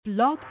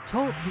Blog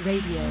Talk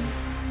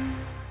Radio.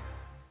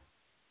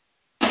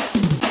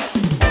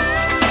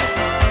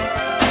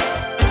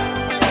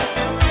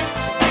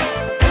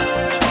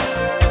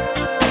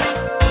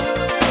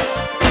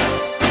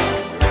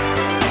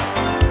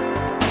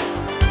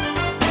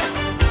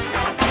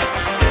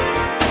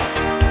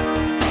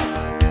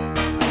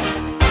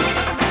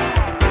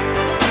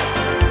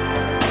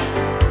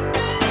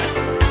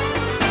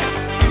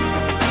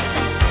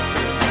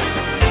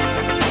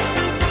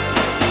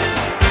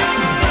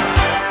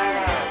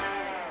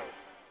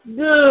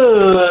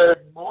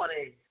 Good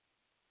morning.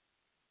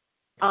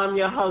 I'm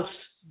your host,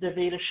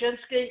 Davida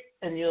Shinsky,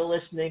 and you're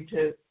listening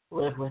to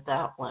Live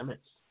Without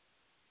Limits.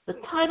 The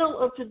title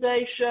of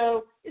today's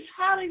show is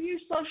How to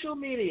Use Social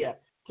Media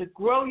to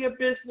Grow Your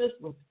Business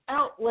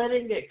Without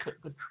Letting It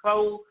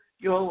Control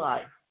Your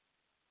Life.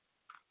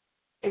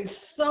 In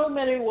so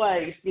many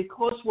ways,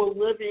 because we're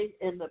living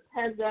in the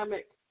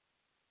pandemic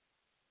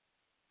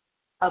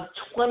of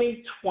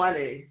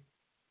 2020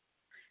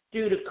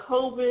 due to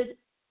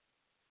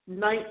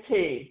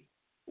COVID-19,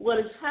 what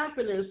has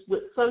happened is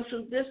with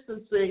social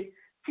distancing,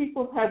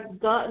 people have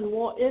gotten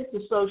more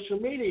into social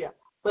media.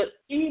 But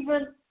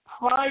even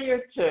prior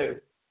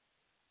to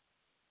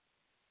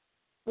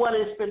what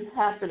has been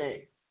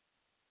happening,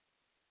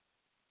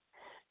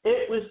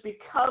 it was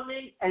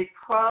becoming a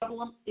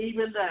problem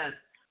even then.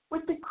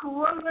 With the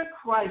corona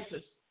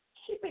crisis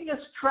keeping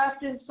us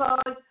trapped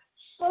inside,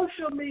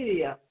 social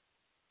media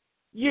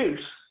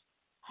use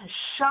has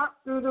shot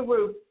through the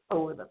roof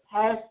over the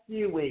past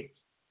few weeks.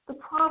 The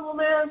problem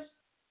is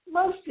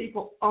most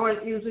people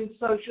aren't using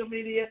social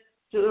media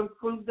to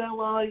improve their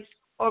lives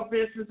or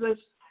businesses.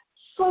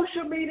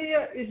 Social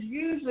media is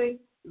using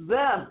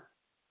them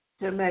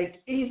to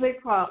make easy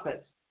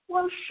profits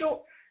while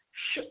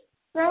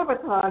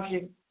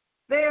sabotaging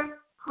their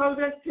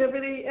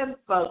productivity and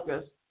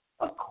focus.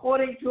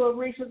 According to a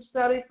recent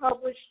study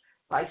published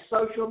by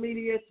Social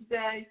Media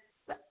Today,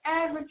 the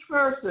average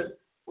person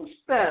will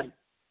spend,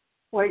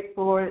 wait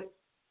for it,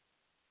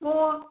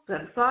 more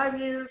than 5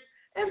 years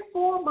and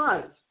 4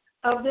 months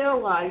of their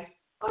life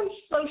on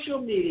social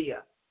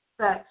media.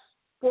 That's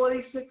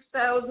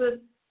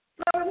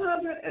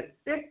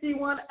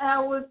 46,751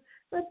 hours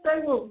that they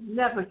will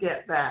never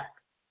get back.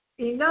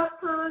 Enough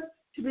time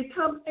to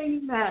become a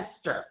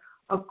master,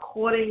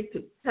 according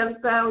to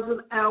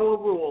 10,000-hour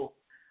rule,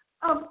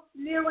 of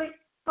nearly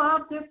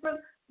 5 different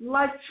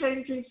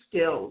life-changing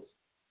skills.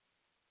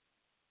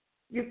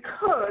 You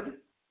could,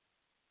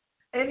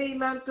 any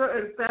mentor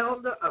and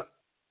founder of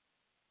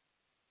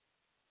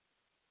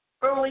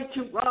Early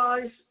to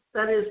Rise,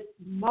 that is,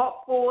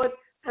 Mark Ford,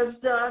 has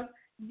done,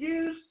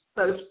 use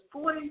those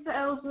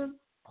 40,000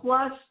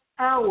 plus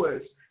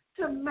hours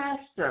to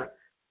master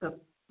the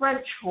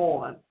French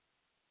horn,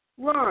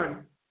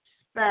 learn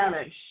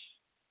Spanish,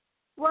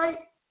 write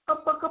a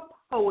book of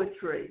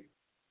poetry,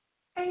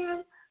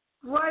 and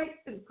write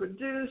and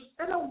produce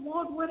an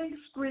award-winning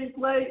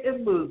screenplay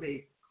and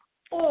movie.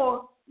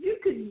 Or you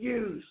can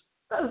use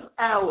those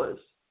hours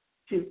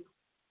to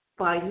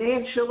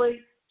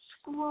financially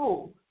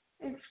scroll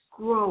and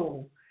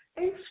scroll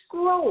and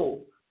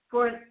scroll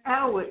for an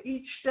hour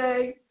each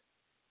day,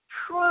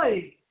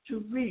 trying to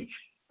reach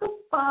the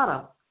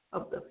bottom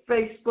of the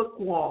Facebook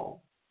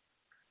wall.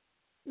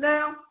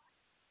 Now,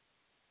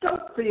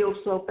 don't feel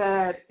so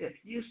bad if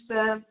you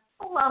spend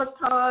a lot of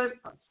time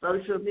on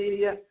social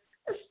media,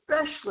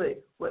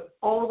 especially with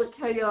all the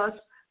chaos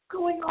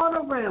going on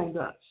around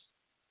us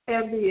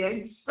and the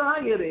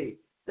anxiety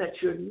that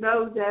you're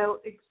no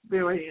doubt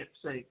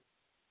experiencing.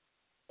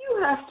 You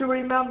have to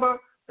remember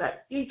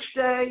that each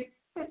day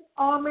an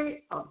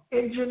army of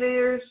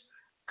engineers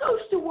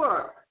goes to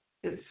work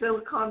in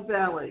Silicon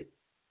Valley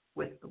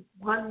with the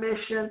one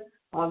mission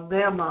on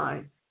their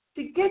mind: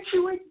 to get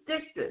you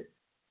addicted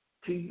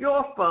to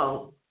your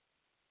phone.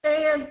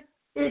 And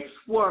it's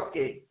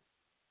working.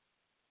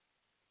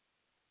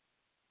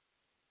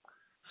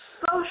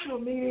 Social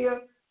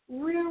media,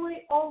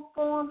 really all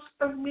forms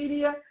of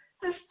media,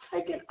 has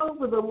taken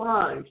over the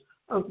lives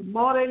of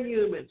modern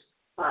humans,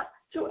 but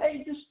to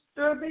a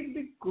disturbing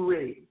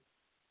degree.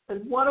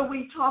 And what are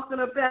we talking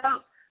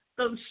about?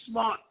 Those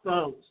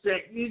smartphones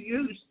that you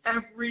use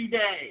every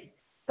day,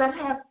 that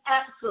have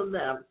apps on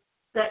them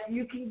that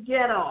you can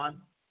get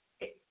on.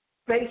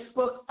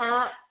 Facebook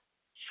app,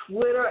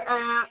 Twitter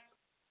app,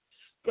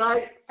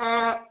 Skype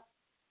app,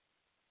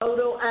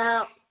 Photo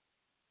app.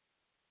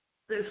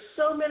 There's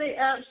so many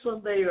apps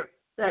on there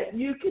that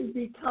you can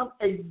become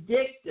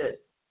addicted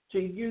to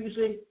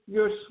using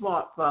your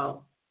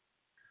smartphone.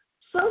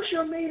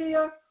 Social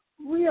media,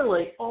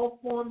 really all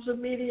forms of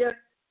media,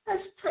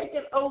 has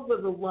taken over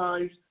the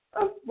lives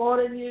of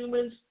modern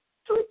humans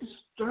to a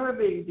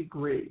disturbing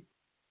degree.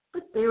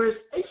 But there is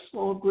a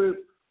small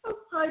group of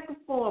high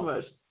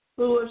performers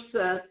who have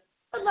said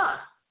enough.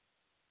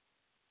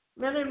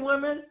 Men and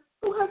women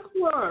who have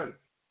learned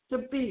to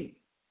beat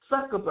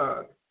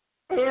Zuckerberg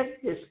and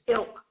his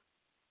ilk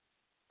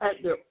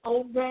at their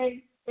own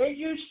game and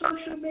use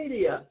social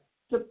media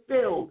to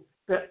build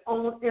their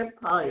own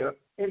empire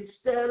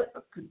instead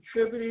of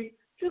contributing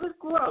to the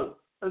growth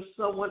of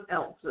someone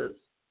else's.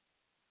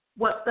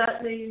 What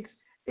that means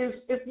is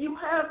if you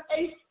have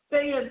a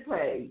fan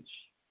page,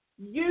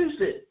 use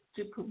it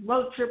to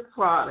promote your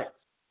products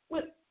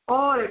with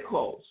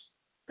articles.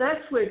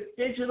 That's where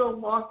digital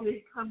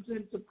marketing comes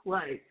into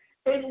play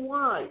and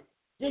why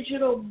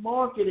digital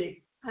marketing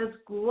has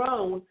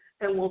grown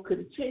and will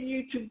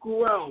continue to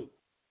grow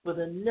for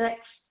the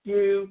next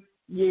few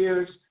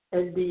years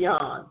and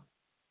beyond.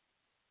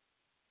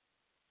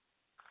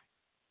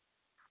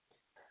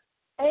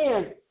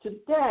 And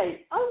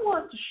today, I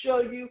want to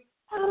show you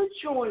how to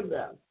join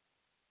them.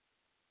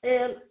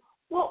 And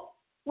what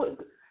we're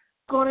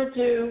going to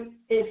do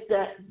is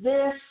that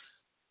this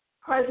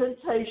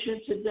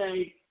presentation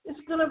today is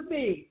going to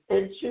be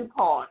in two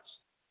parts.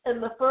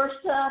 In the first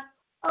half,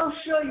 I'll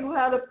show you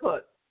how to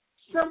put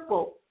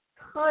simple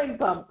time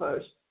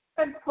bumpers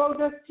and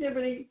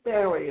productivity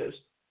barriers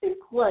in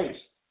place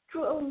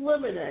to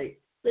eliminate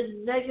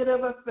the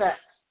negative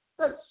effects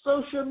that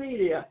social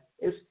media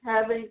is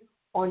having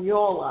on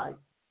your life.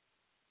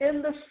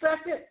 In the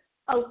second,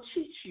 I'll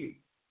teach you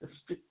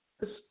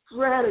the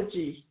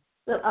strategies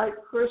that I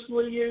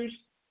personally use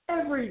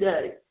every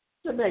day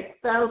to make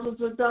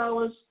thousands of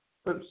dollars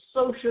from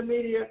social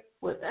media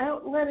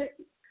without letting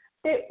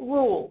it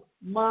rule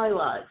my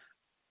life.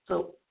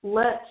 So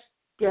let's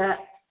get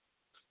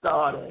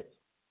started.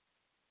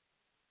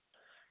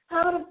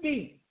 How to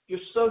beat your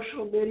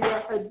social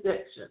media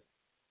addiction.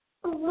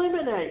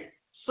 Eliminate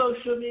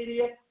social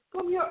media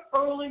from your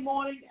early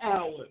morning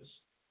hours.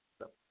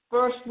 The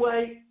first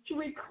way to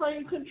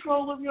reclaim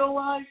control of your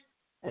life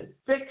and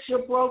fix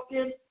your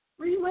broken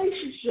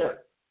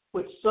relationship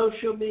with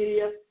social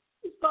media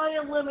is by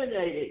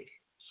eliminating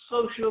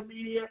social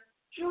media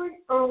during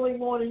early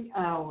morning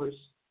hours.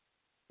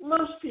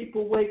 Most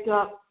people wake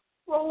up,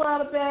 roll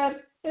out of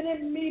bed, and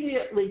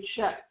immediately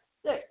check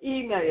their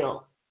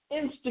email,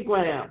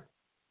 Instagram,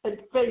 and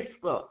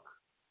Facebook.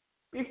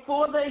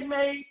 Before they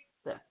made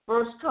their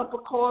first cup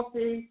of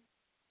coffee,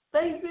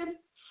 they've been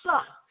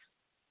sucked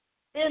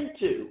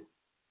into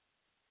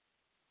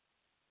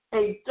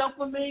a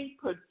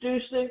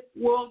dopamine-producing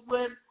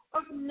whirlwind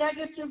of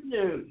negative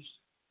news,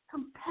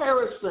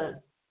 comparison,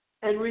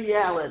 and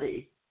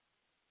reality.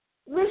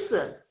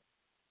 Listen,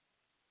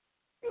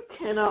 you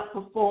cannot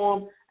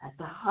perform at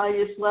the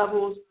highest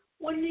levels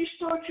when you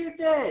start your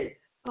day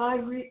by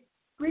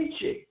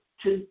reaching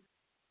to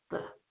the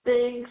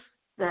things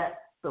that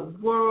the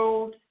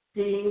world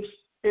deems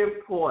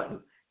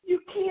important. You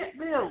can't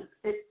build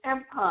an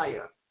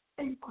empire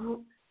and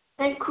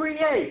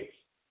create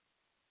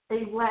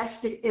a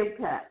lasting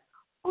impact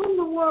on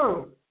the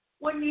world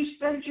when you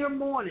spend your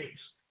mornings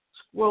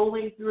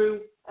scrolling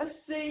through a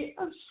sea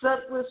of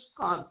senseless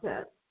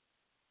content.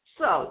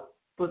 So,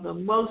 for the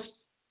most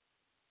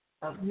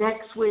of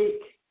next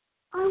week,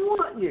 I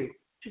want you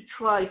to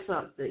try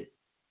something.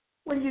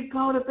 When you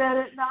go to bed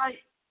at night,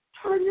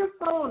 turn your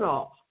phone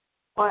off,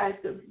 or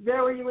at the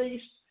very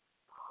least,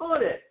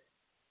 put it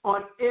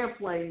on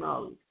airplane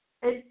mode,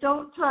 and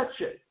don't touch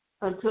it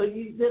until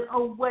you've been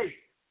awake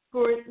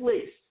for at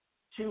least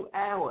 2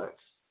 hours.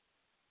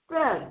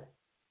 Then,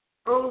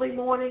 early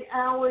morning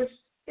hours,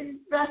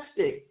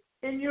 investing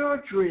in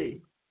your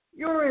dream,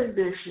 your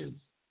ambitions,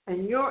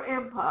 and your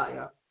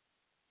empire.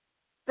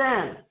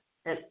 Then,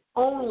 and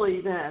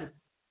only then,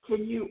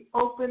 can you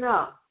open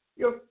up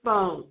your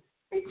phone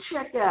and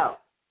check out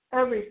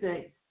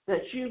everything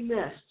that you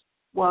missed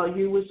while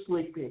you were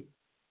sleeping.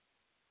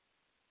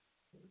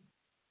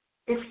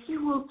 If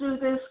you will do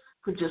this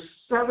for just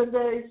 7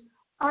 days,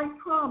 I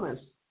promise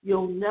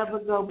you'll never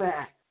go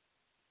back.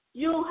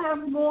 You'll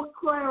have more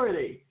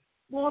clarity,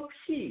 more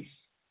peace,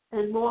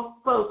 and more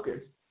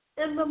focus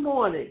in the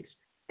mornings,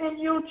 and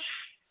you'll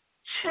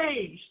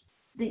change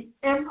the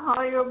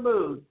empire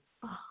mood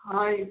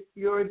behind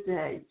your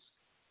days.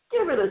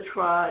 Give it a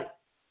try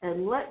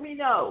and let me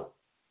know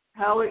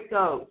how it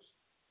goes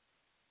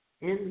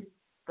in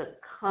the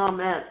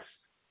comments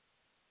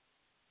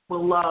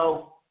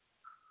below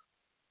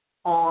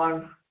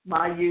on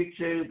my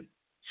YouTube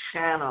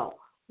channel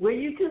where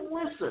you can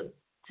listen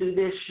to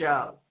this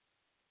show.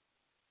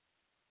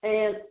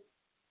 And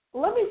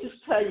let me just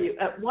tell you,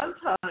 at one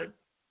time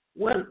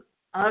when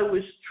I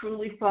was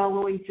truly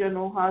following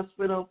General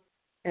Hospital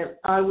and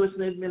I was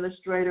an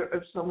administrator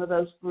of some of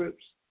those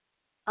groups,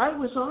 I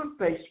was on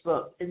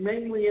Facebook and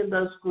mainly in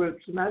those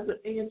groups, and I would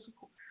answer,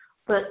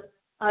 but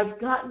I've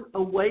gotten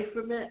away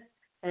from it,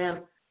 and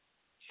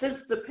since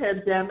the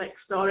pandemic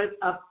started,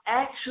 I've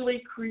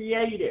actually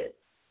created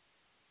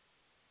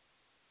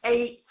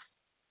 8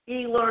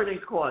 e-learning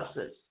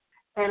courses,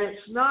 and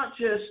it's not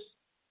just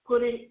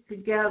putting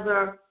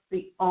together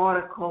the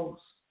articles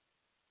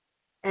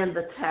and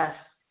the tests.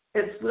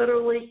 It's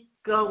literally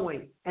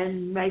going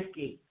and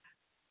making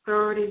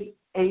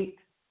 38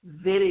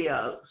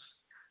 videos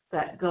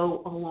that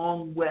go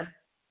along with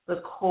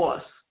the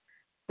course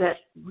that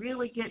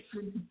really gets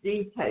into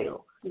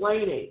detail,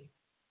 explaining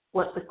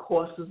what the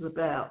course is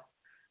about.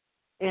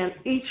 And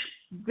each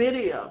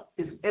video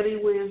is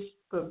anywhere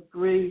from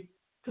 3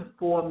 to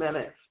 4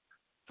 minutes.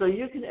 So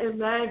you can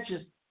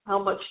imagine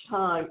how much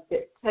time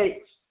it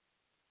takes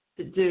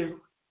to do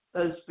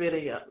those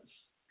videos.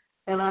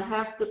 And I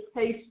have to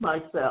pace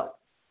myself.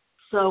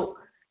 So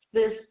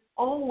there's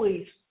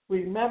always,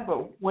 remember,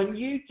 when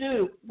you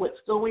do what's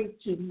going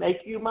to make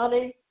you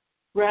money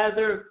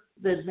rather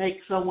than make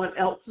someone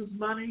else's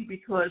money,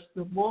 because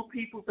the more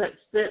people that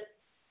sit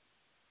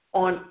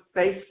on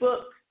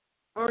Facebook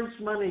earns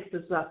money for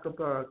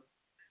Zuckerberg.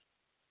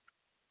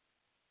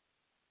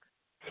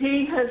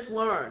 He has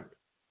learned,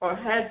 or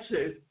had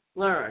to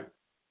learn,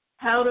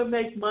 how to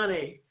make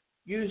money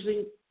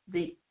using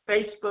the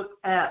Facebook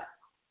app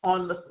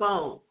on the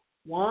phone.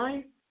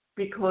 Why?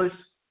 Because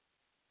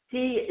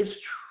he is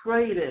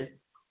traded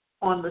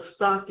on the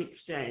stock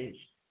exchange,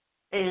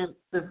 and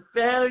the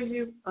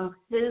value of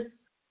his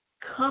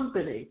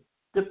company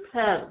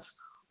depends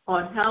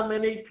on how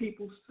many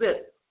people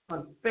sit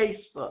on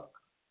Facebook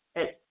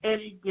at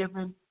any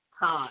given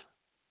time.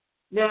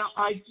 Now,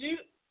 I do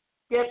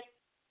get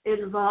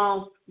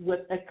involved with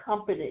a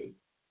company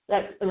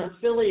that's an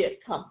affiliate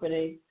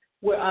company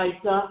where I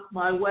dock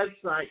my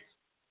websites,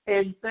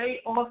 and they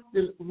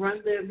often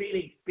run their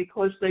meetings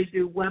because they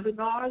do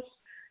webinars.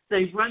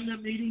 They run their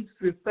meetings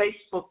through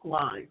Facebook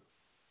Live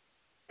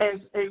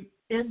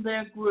in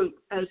their group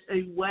as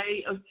a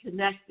way of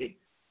connecting.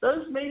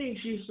 Those meetings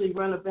usually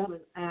run about an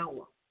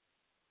hour.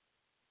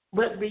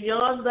 But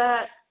beyond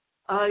that,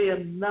 I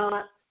am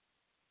not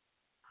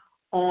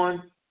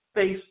on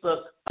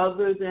Facebook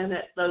other than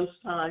at those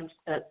times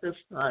at this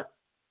time.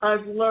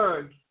 I've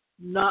learned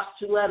not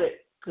to let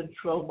it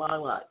control my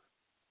life.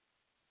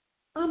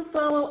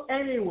 Unfollow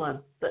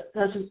anyone that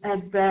doesn't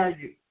add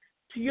value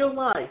to your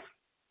life,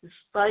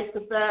 despite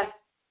the fact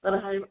that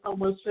I have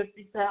almost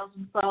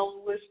 50,000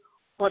 followers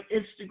on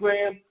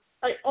Instagram.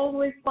 I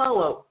only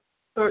follow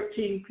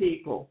 13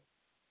 people.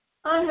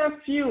 I have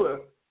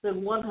fewer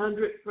than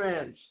 100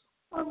 friends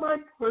on my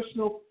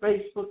personal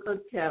Facebook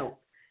account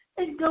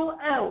and go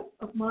out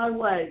of my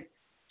way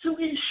to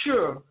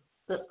ensure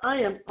that I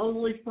am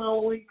only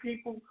following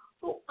people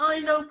who I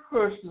know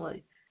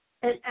personally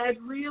and add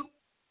real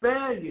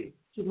value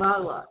to my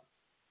life.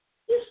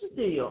 Here's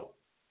the deal.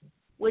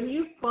 When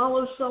you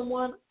follow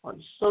someone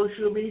on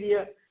social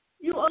media,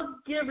 you are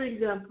giving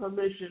them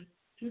permission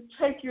to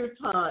take your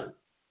time,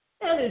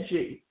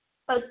 energy,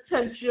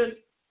 attention,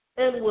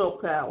 and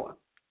willpower.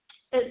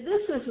 And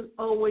this isn't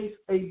always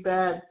a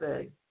bad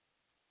thing.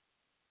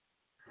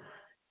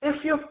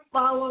 If you're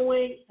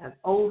following an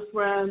old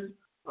friend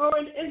or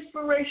an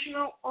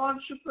inspirational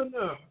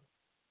entrepreneur,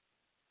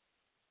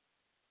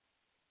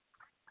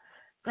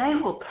 they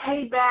will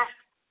pay back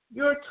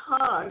your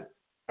time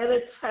and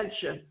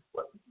attention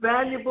with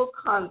valuable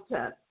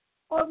content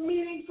or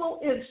meaningful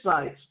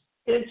insights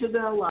into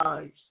their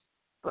lives.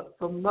 But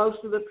for most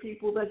of the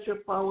people that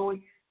you're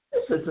following,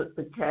 this isn't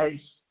the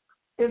case.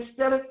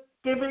 Instead of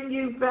giving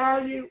you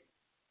value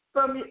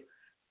from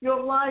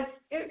your life,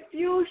 it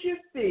fuels your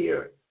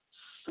fear,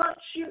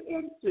 sucks you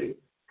into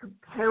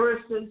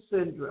comparison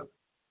syndrome,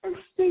 and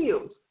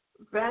steals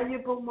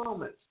valuable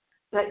moments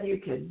that you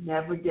can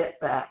never get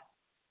back.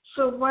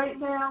 So right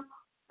now,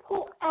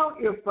 pull out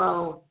your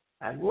phone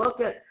and look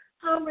at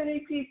how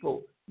many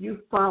people you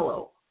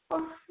follow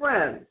or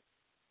friends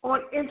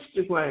on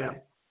Instagram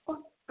or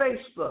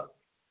Facebook.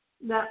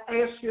 Now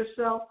ask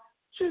yourself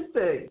two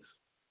things.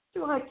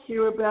 Do I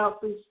care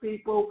about these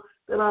people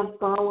that I'm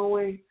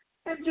following?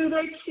 And do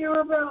they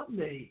care about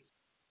me?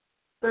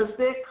 Does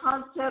their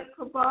content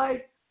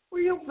provide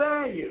real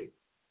value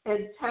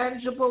and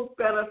tangible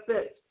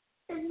benefits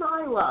in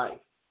my life?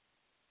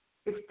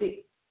 If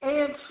the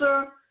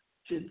answer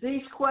to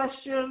these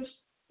questions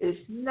is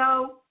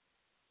no,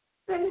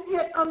 then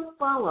hit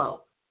unfollow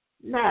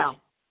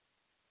now.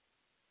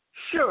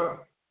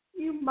 Sure,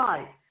 you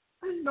might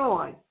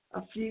annoy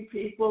a few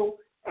people,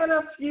 and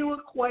a few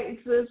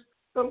acquaintances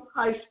from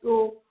high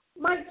school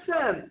might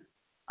send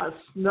a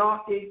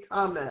snarky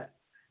comment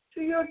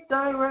to your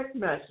direct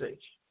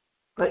message,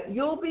 but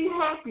you'll be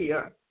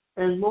happier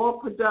and more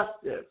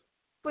productive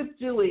for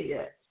doing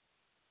it.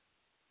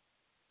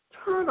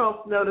 Turn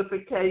off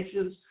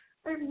notifications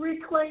and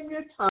reclaim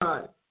your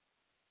time.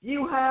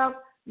 You have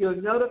your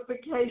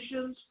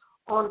notifications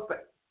on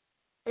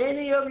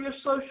any of your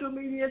social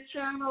media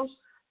channels.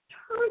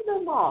 Turn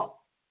them off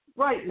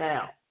right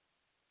now.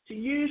 To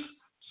use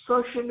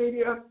social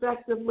media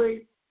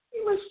effectively,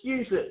 you must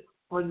use it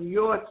on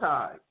your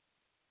time.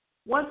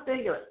 One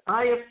thing that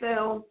I have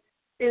found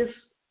is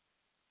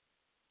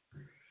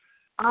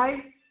I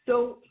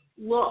don't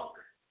look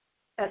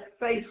at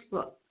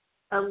Facebook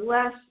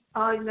unless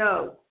I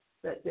know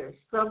that there's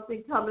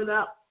something coming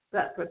up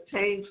that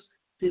pertains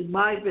to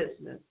my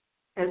business.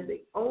 And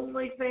the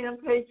only fan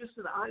pages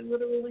that I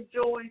literally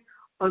join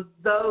are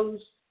those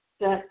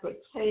that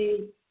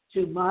pertain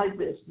to my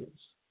business.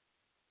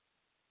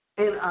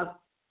 And I've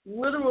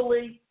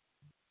literally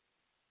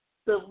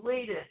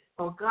deleted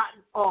or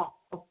gotten off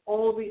of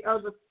all the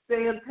other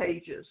fan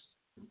pages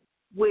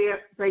where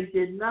they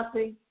did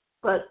nothing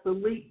but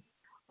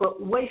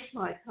waste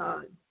my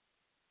time.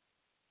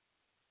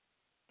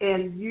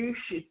 And you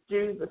should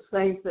do the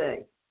same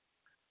thing.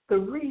 The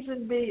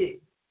reason being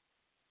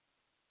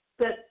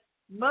that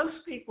Most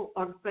people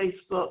on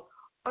Facebook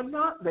are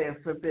not there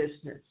for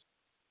business.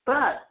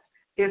 But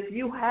if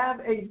you have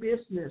a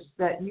business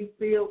that you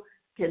feel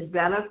can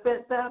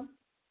benefit them,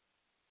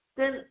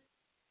 then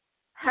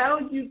how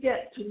you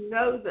get to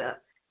know them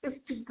is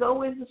to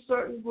go into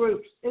certain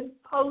groups and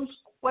pose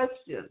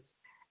questions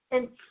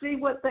and see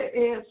what their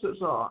answers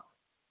are.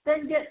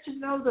 Then get to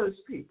know those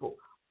people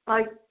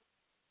by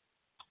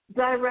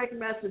direct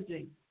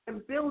messaging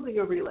and building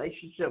a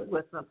relationship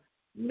with them,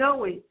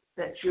 knowing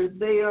that you're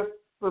there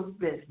for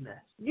business.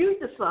 You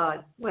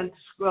decide when to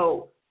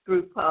scroll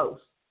through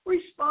posts,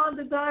 respond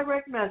to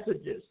direct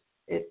messages,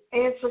 and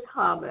answer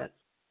comments.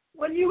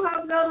 When you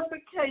have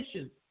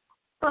notifications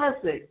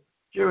buzzing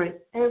during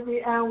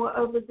every hour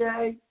of the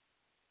day,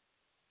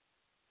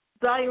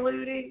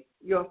 diluting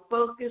your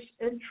focus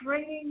and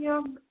draining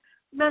your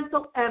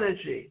mental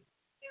energy,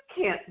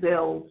 you can't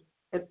build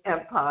an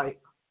empire.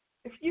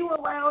 If you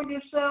allow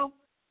yourself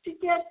to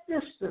get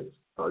distanced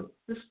or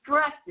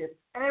distracted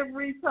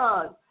every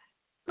time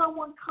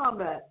someone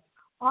comments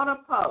on a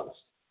post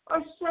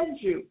or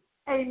sends you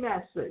a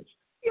message,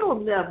 you'll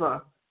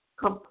never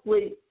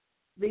complete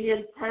the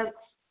intense,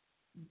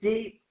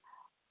 deep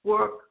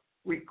work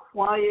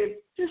required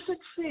to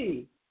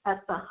succeed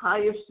at the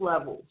highest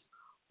levels.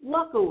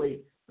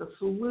 Luckily, the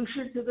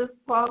solution to this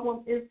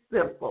problem is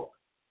simple.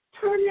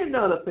 Turn your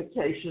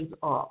notifications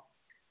off.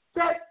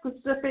 Set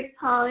specific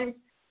times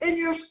in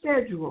your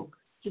schedule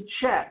to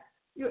check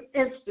your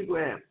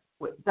Instagram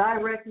with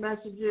direct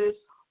messages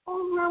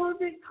or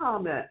relevant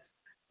comments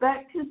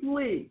that could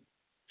lead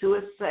to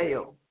a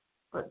sale.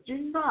 But do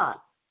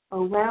not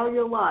allow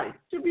your life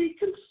to be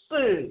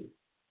consumed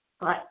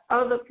by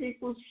other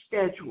people's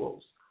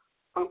schedules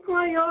or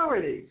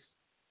priorities.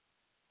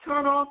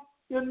 Turn off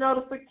your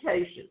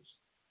notifications.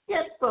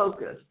 Get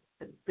focused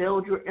and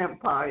build your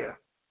empire.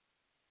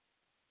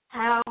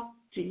 How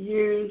to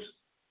use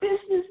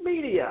business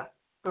media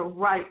the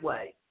right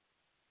way.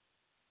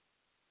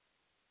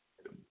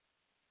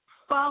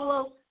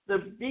 Follow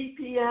the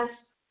BPS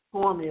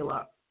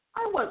formula.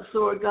 I once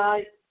saw a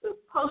guy who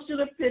posted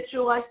a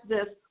picture like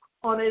this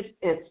on his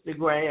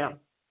Instagram.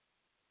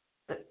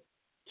 The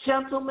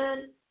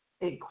gentleman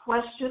in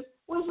question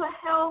was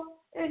a health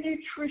and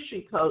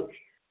nutrition coach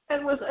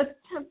and was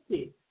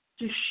attempting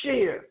to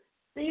share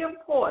the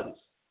importance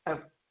of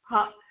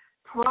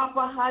proper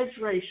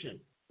hydration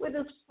with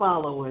his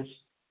followers.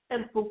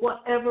 And for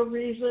whatever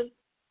reason,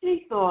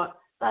 he thought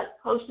that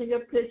posting a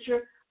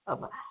picture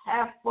of a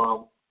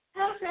half-full,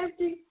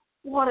 half-empty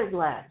water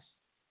glass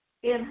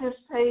in his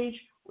page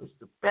was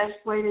the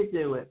best way to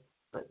do it.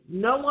 But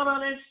no one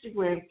on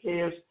Instagram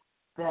cares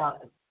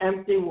about an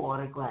empty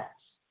water glass.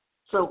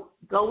 So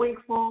going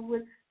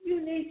forward,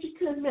 you need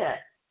to commit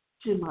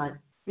to my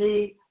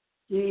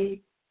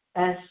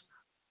BDS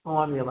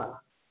formula.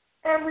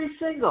 Every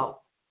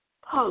single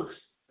post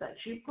that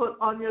you put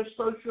on your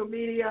social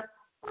media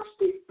must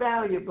be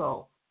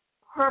valuable,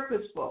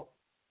 purposeful,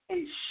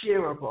 and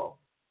shareable.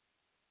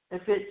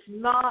 If it's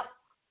not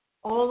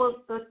all of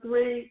the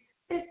three,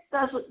 it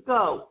doesn't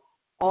go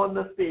on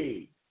the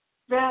feed.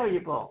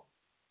 Valuable.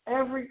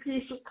 Every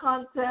piece of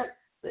content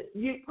that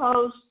you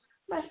post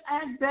must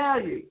add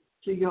value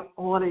to your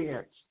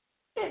audience.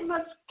 It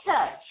must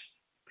catch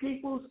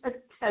people's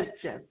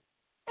attention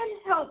and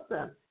help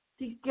them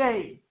to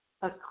gain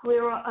a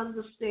clearer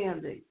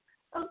understanding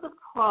of the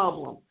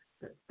problem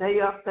that they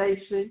are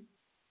facing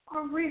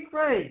or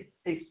reframe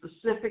a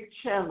specific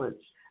challenge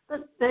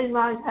that they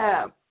might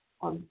have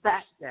on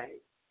that day.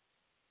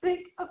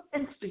 Think of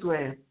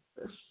Instagram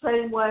the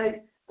same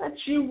way that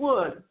you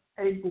would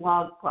a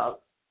blog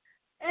post.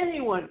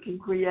 Anyone can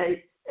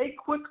create a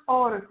quick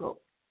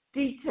article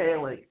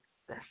detailing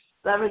the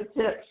 7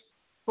 tips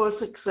for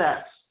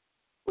success,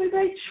 where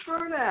they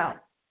churn out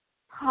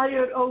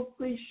tired old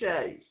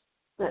cliches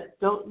that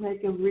don't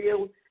make a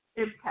real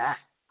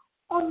impact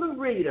on the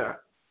reader.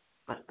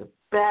 But the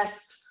best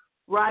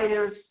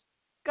writers,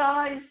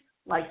 guys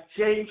like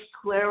James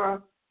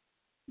Clear,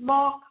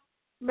 Mark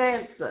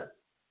Manson,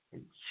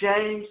 and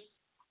James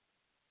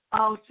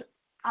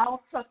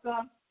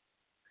Altucher,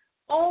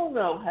 all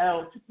know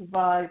how to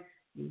provide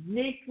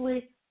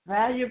uniquely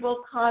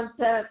valuable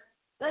content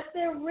that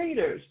their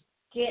readers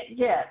can't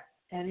get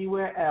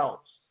anywhere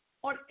else.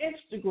 On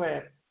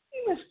Instagram,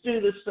 you must do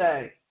the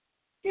same.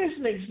 Here's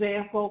an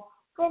example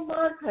from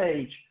my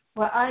page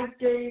where I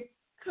gave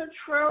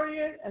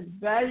contrarian and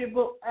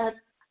valuable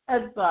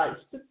advice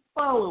that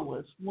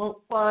followers won't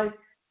find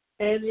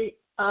any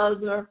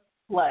other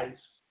place.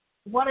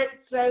 What it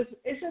says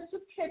is just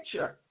a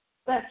picture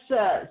that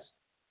says,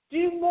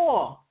 do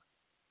more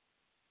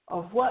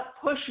of what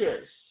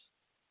pushes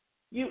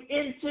you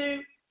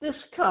into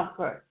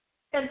discomfort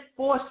and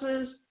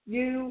forces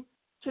you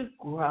to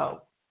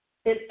grow.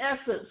 In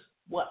essence,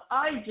 what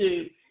I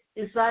do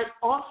is I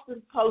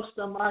often post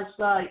on my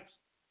sites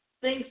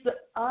things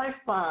that I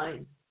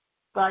find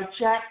by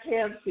Jack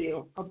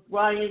Canfield or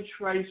Brian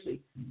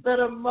Tracy that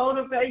are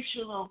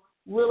motivational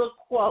little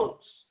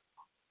quotes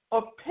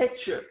or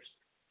pictures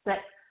that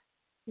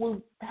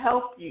will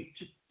help you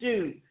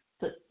to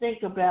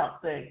think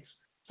about things.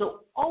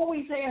 So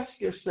always ask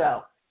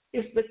yourself,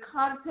 is the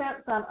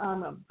content that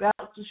I'm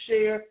about to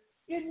share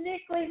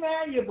uniquely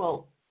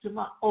valuable to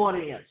my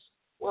audience?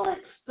 Will it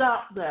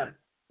stop them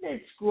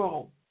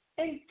mid-scroll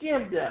and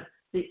give them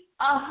the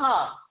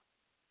aha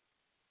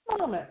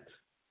moment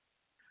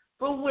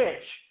for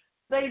which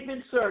they've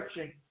been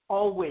searching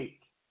all week?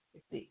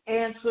 If the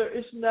answer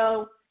is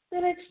no,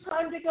 then it's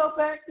time to go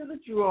back to the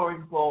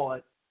drawing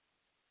board.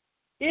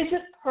 Is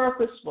it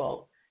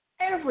purposeful?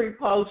 Every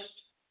post,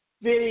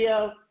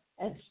 video,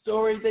 and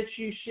story that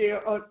you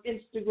share on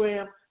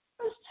Instagram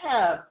must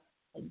have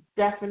a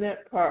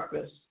definite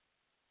purpose.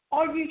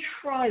 Are you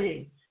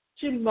trying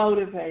to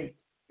motivate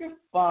your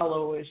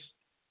followers,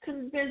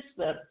 convince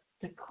them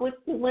to click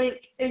the link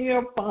in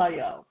your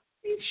bio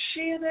and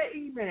share their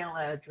email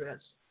address,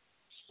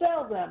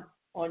 sell them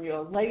on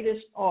your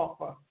latest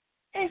offer,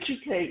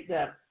 educate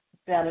them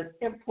about an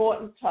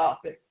important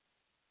topic?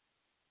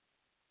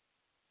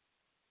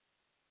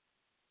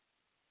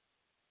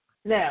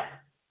 Now,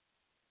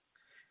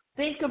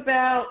 think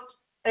about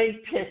a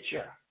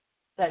picture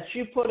that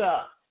you put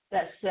up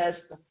that says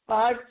the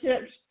 5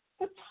 tips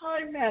for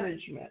time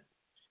management.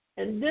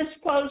 In this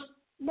post,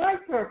 my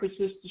purpose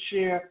is to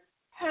share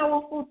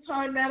powerful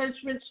time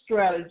management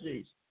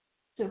strategies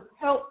to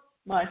help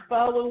my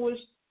followers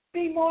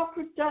be more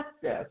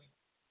productive.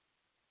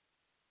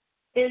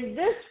 In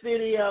this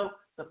video,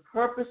 the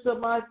purpose of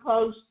my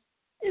post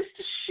is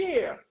to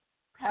share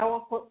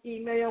powerful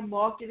email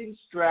marketing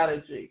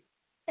strategy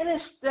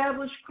and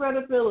establish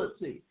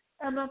credibility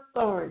and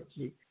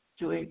authority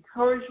to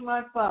encourage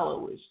my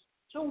followers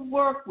to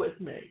work with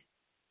me.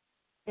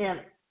 And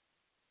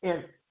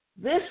in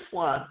this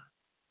one,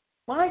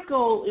 my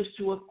goal is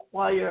to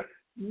acquire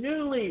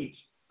new leads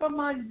for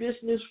my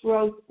business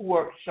growth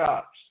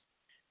workshops.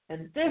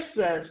 And this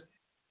says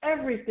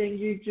everything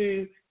you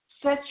do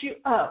sets you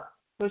up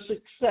for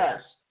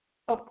success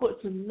or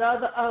puts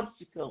another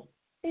obstacle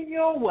in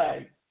your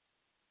way.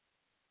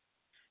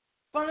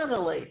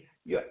 Finally,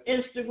 your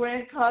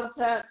Instagram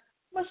content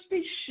must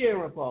be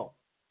shareable.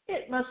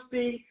 It must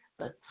be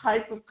the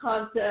type of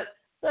content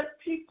that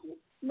people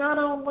not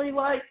only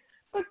like,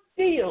 but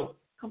feel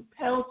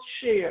compelled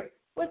to share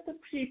with the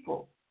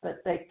people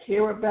that they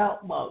care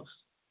about most.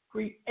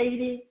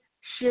 Creating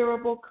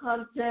shareable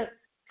content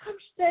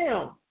comes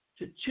down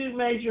to 2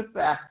 major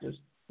factors: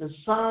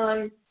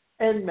 design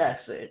and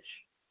message.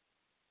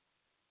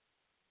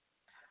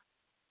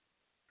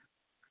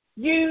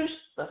 Use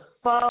the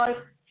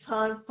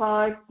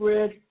 5x5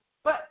 grid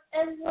for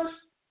endless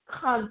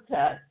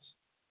content.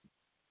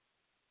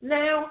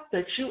 Now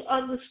that you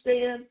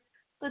understand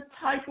the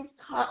type of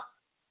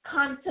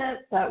content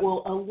that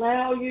will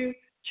allow you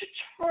to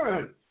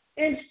turn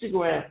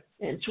Instagram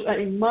into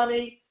a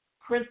money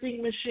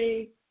printing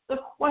machine, the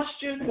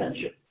question that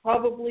you're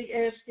probably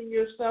asking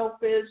yourself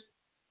is,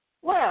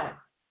 well,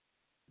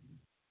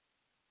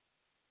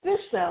 this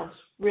sounds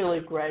really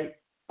great,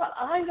 but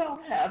I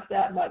don't have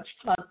that much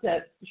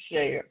content to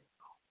share.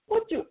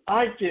 What do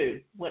I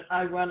do when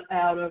I run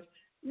out of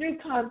new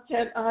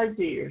content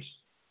ideas?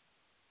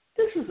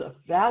 This is a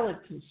valid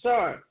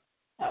concern.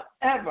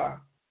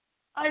 However,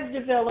 I've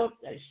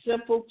developed a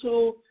simple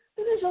tool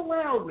that has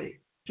allowed me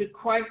to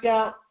crank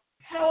out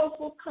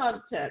powerful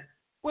content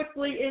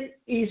quickly and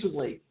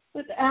easily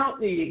without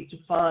needing to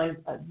find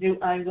a new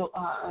angle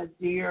or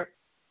idea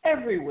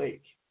every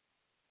week.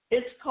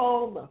 It's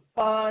called the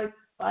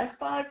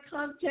 5x5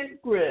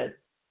 content grid,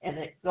 and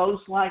it goes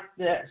like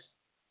this.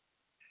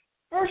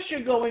 First,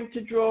 you're going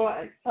to draw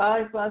a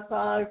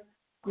 5x5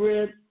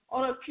 grid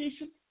on a piece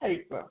of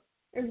paper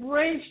and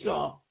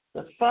brainstorm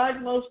the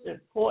 5 most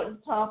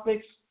important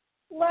topics,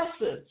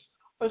 lessons,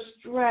 or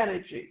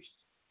strategies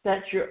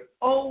that you're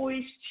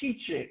always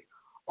teaching,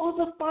 or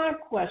the 5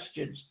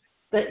 questions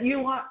that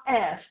you are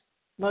asked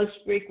most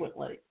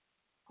frequently.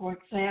 For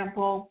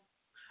example,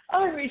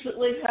 I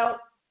recently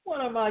helped one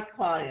of my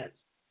clients,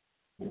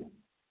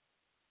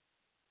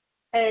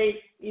 a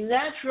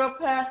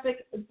naturopathic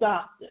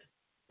doctor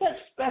that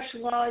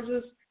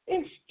specializes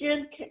in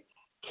skin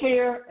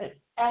care and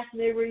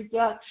acne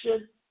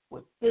reduction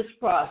with this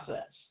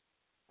process.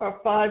 Her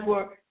 5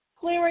 were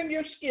clearing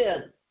your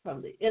skin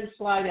from the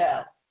inside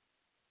out,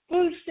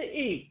 foods to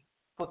eat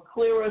for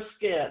clearer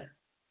skin,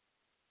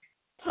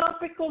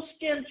 topical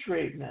skin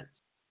treatments,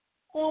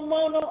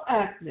 hormonal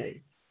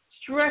acne,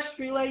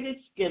 stress-related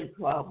skin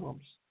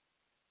problems.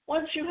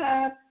 Once you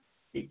have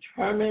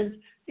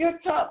determined your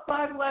top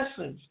 5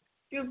 lessons,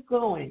 you're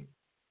going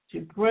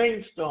to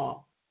brainstorm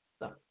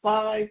the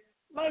 5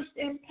 most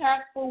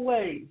impactful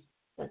ways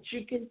that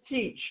you can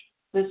teach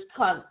this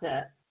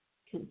content.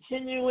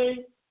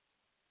 Continuing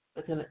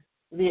with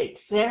the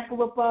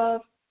example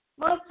above,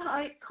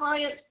 my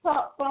client's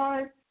top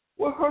 5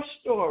 were her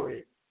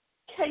stories,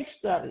 case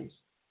studies,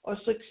 or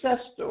success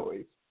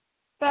stories,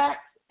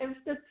 facts and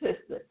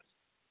statistics,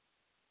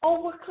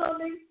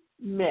 overcoming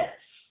myths,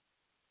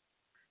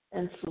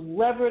 and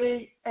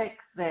celebrity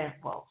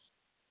examples.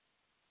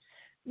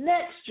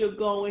 Next, you're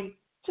going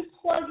to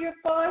plug your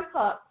 5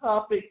 hot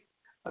topics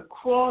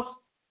across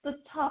the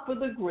top of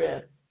the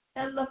grid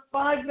and the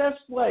 5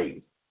 best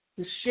ways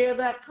to share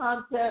that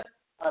content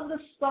on the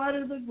side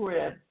of the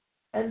grid,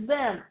 and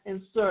then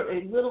insert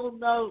a little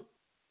note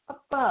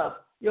above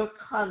your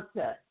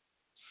content.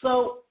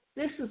 So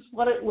this is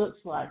what it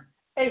looks like.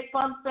 A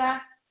fun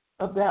fact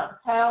about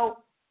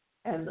how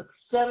and the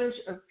percentage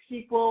of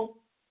people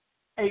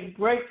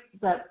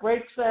that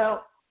breaks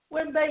out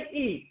when they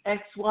eat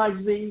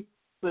XYZ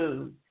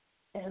food.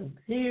 And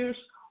here's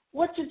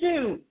what to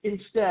do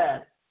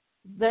instead.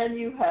 Then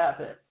you have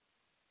it.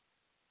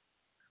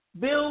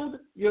 Build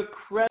your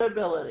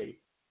credibility.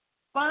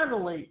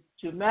 Finally,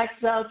 to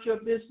max out your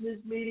business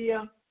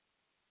media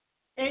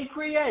and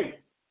create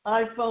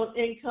iPhone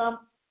income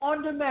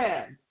on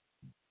demand,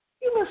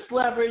 you must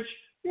leverage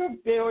your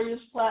various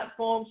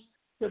platforms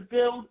to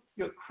build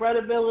your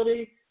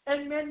credibility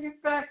and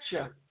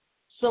manufacture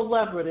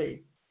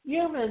celebrity.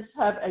 Humans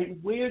have a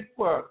weird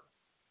quirk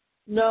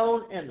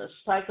known in the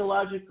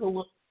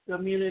psychological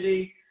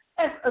community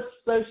as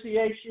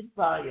association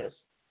bias.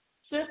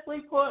 Simply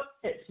put,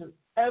 it's an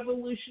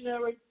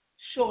evolutionary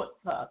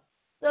shortcut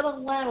that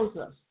allows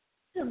us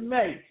to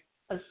make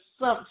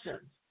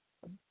assumptions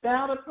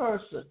about a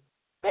person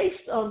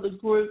based on the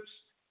groups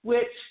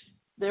which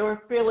they're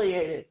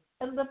affiliated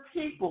and the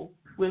people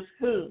with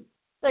whom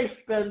they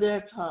spend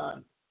their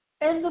time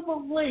and the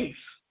beliefs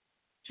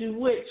to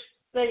which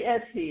they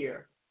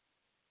adhere.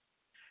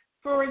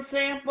 For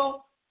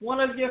example,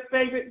 one of your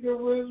favorite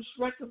gurus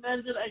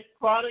recommended a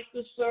product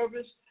or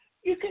service.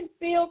 You can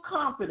feel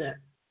confident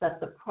that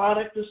the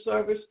product or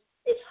service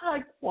is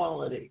high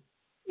quality.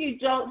 You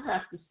don't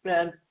have to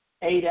spend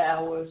 8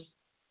 hours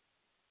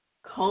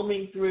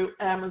combing through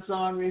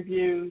Amazon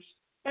reviews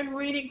and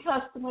reading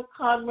customer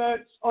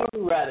comments on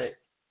Reddit.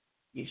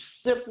 You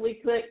simply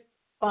click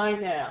Buy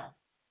Now.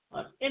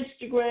 On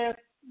Instagram,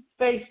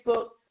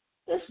 Facebook,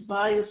 this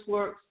bias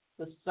works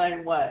the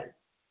same way.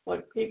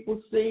 When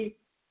people see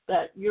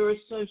that you're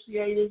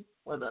associated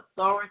with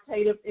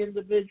authoritative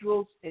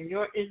individuals in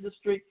your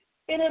industry,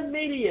 it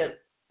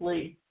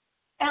immediately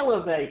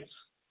elevates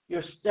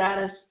your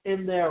status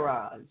in their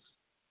eyes.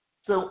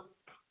 So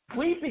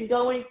we've been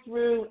going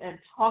through and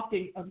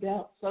talking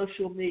about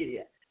social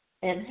media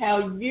and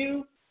how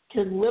you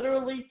can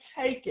literally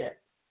take it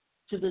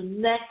to the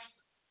next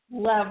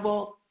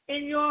level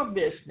in your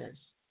business.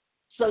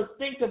 So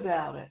think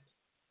about it.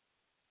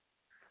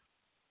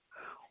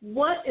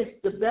 What is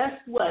the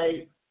best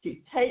way to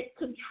take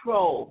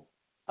control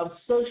of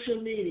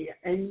social media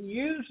and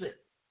use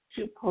it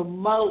to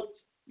promote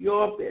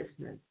your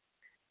business?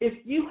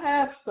 If you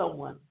have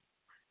someone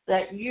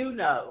that you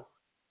know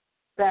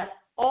that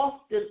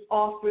often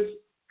offers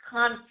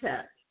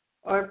content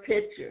or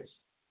pictures,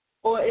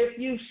 or if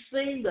you've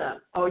seen them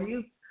or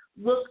you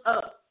look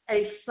up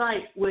a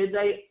site where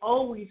they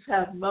always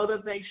have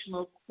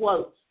motivational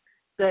quotes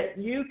that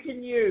you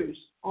can use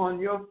on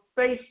your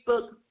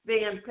Facebook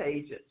fan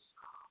pages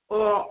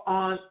or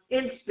on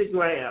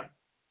Instagram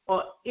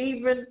or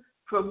even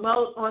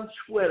promote on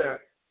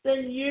Twitter,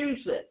 then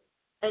use it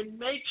and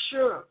make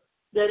sure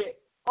that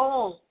it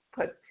all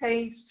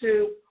pertains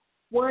to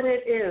what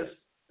it is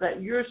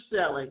that you're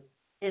selling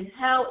and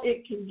how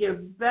it can give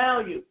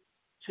value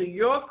to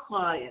your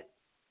client.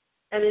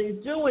 And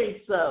in doing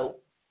so,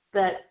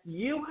 that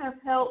you have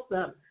helped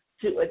them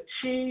to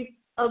achieve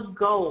a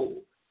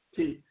goal,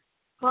 to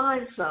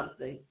find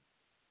something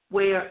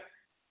where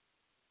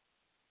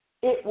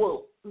it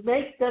will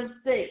make them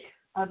think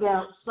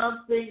about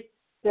something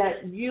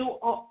that you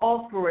are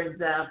offering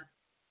them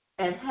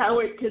and how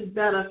it can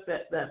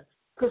benefit them.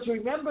 Because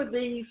remember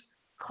these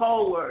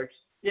call words,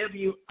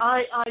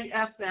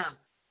 WIIFM,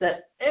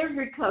 that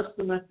every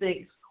customer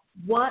thinks,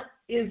 what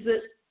is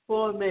it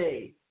for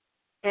me?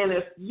 And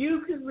if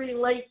you can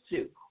relate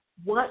to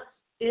what's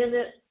in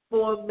it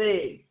for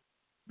me,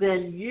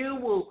 then you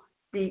will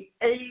be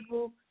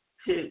able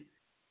to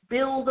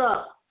build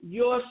up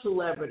your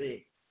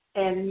celebrity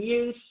and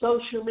use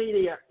social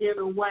media in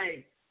a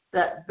way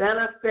that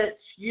benefits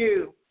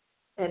you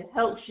and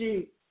helps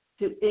you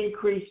to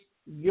increase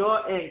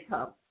your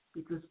income,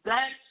 because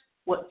that's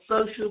what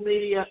social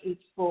media is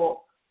for.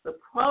 The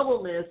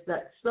problem is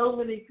that so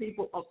many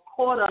people are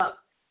caught up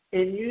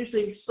in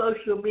using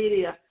social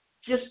media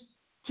just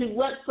to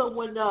let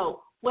someone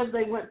know when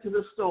they went to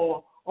the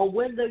store or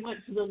when they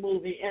went to the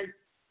movie. And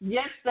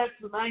yes, that's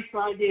a nice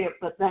idea,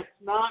 but that's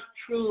not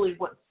truly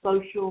what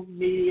social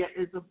media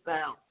is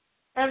about.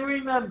 And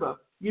remember,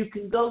 you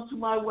can go to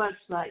my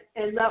website,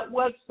 and that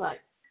website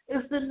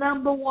is the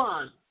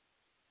 #1,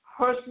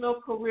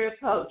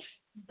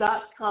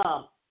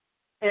 personalcareercoach.com.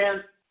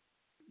 And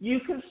you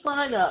can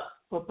sign up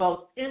for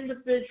both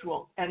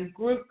individual and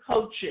group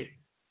coaching,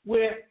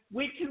 where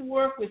we can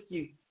work with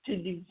you to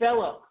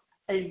develop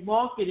a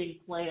marketing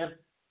plan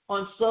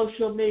on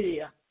social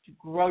media to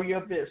grow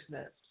your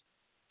business.